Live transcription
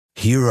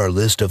Here are a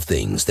list of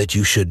things that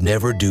you should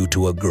never do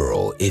to a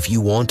girl if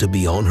you want to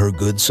be on her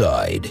good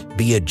side.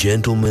 Be a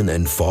gentleman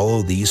and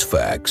follow these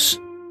facts.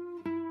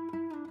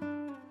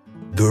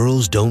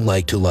 Girls don't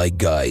like to like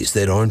guys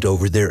that aren't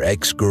over their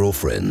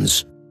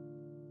ex-girlfriends.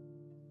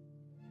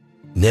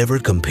 Never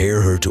compare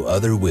her to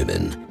other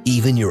women,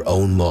 even your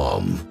own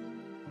mom.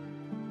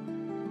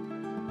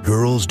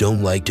 Girls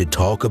don't like to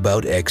talk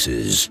about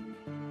exes.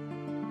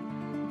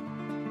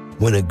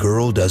 When a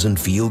girl doesn't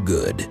feel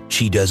good,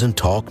 she doesn't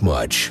talk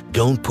much.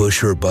 Don't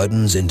push her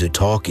buttons into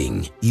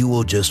talking, you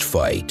will just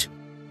fight.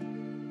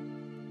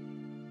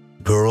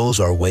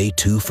 Girls are way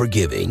too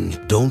forgiving,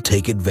 don't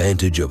take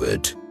advantage of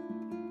it.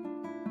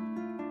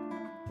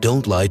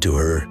 Don't lie to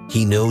her,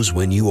 he knows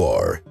when you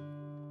are.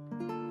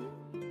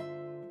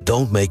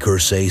 Don't make her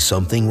say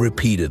something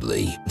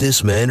repeatedly.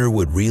 This manner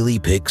would really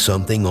pick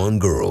something on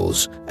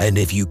girls, and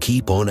if you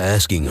keep on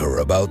asking her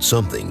about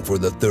something for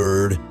the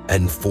third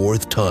and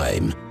fourth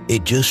time,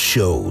 it just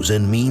shows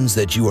and means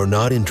that you are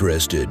not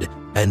interested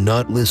and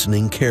not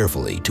listening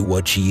carefully to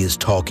what she is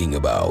talking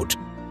about.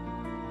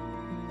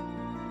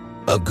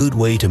 A good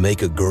way to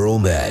make a girl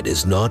mad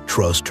is not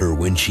trust her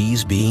when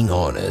she's being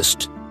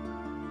honest.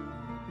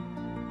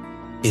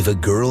 If a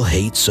girl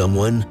hates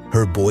someone,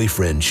 her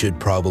boyfriend should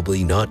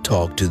probably not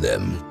talk to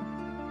them.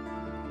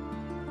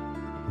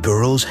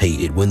 Girls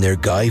hate it when their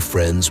guy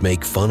friends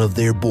make fun of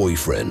their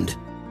boyfriend.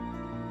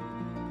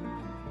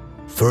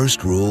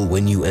 First rule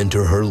when you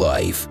enter her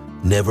life,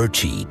 never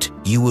cheat.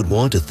 You would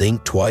want to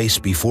think twice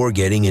before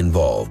getting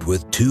involved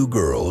with two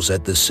girls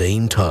at the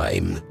same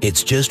time.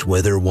 It's just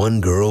whether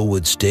one girl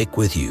would stick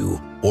with you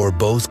or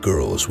both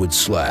girls would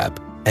slap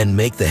and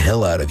make the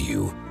hell out of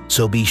you.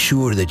 So be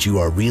sure that you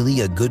are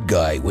really a good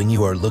guy when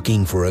you are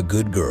looking for a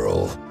good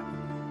girl.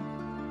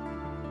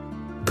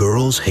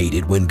 Girls hate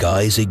it when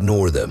guys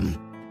ignore them.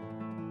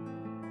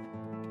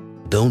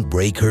 Don't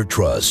break her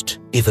trust.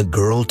 If a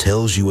girl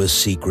tells you a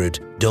secret,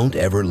 don't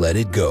ever let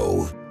it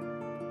go.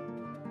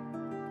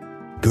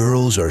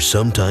 Girls are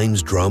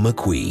sometimes drama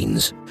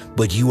queens,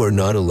 but you are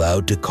not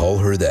allowed to call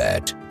her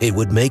that. It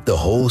would make the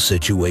whole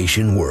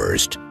situation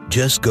worse.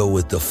 Just go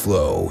with the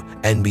flow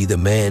and be the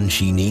man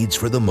she needs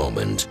for the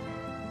moment.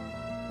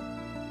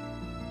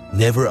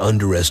 Never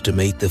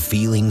underestimate the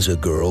feelings a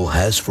girl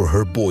has for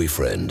her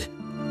boyfriend.